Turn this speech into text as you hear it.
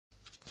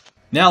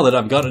Now that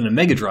I've gotten a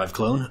Mega Drive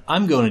clone,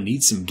 I'm going to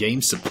need some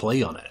games to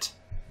play on it.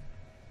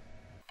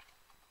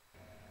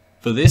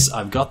 For this,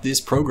 I've got this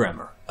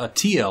programmer, a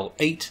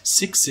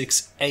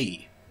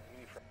TL866A.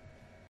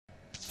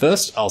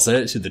 First, I'll set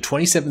it to the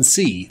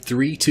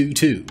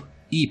 27C322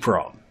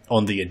 EEPROM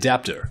on the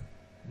adapter.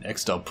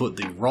 Next, I'll put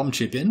the ROM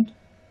chip in.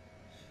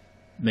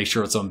 Make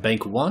sure it's on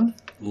bank 1,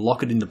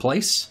 lock it into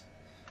place.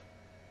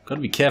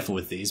 Gotta be careful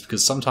with these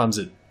because sometimes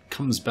it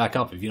comes back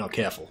up if you're not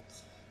careful.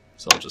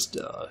 So I'll just,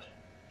 yeah.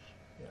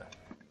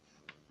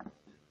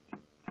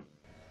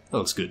 That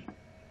looks good.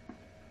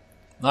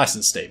 Nice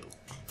and stable,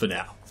 for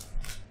now.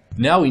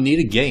 Now we need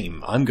a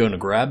game. I'm going to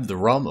grab the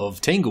ROM of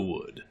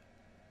Tanglewood.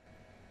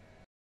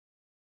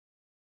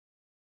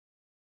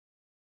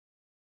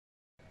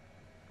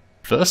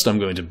 First, I'm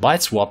going to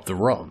byte swap the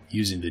ROM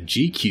using the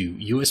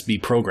GQ USB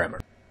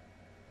programmer.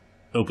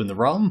 Open the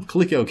ROM,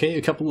 click OK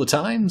a couple of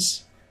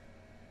times.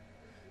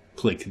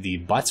 Click the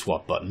byte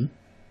swap button.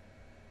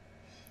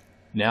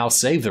 Now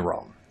save the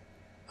ROM.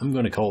 I'm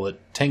going to call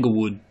it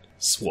Tanglewood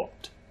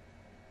Swapped.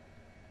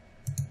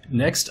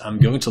 Next, I'm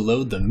going to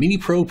load the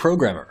MiniPro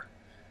programmer.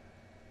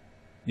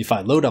 If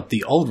I load up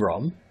the old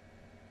ROM,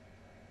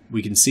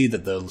 we can see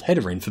that the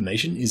header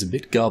information is a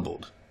bit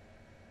garbled.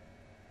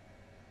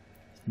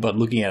 But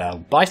looking at our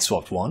byte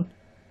swapped one,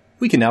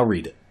 we can now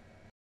read it.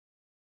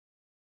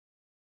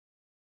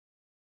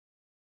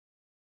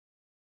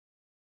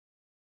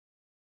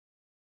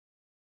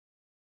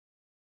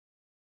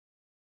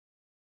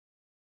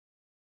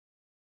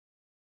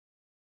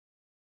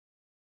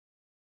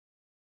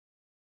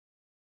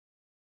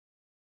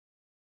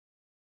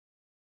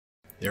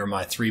 There are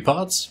my 3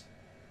 parts.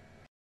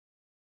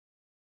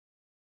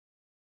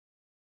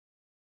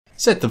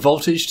 Set the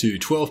voltage to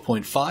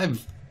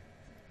 12.5.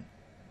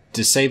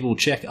 Disable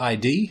check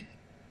ID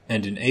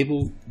and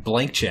enable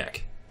blank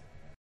check.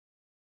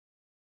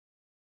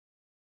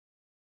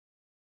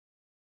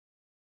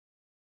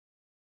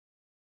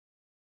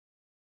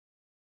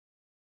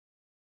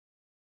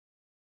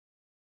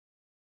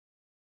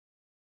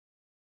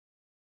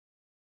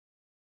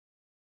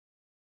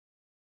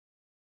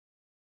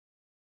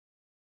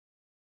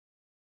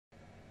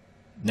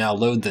 Now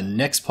load the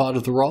next part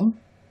of the ROM.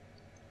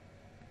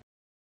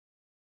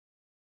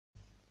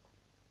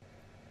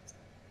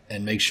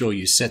 And make sure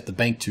you set the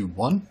bank to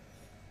 1.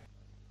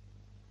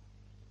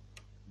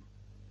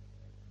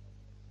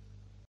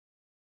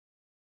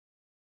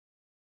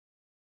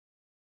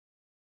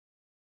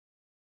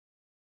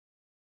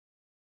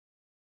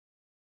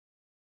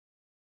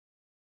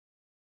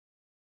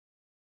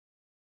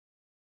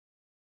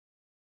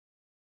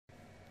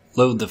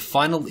 Load the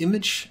final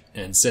image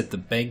and set the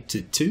bank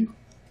to 2.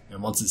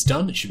 And once it's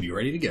done, it should be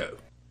ready to go.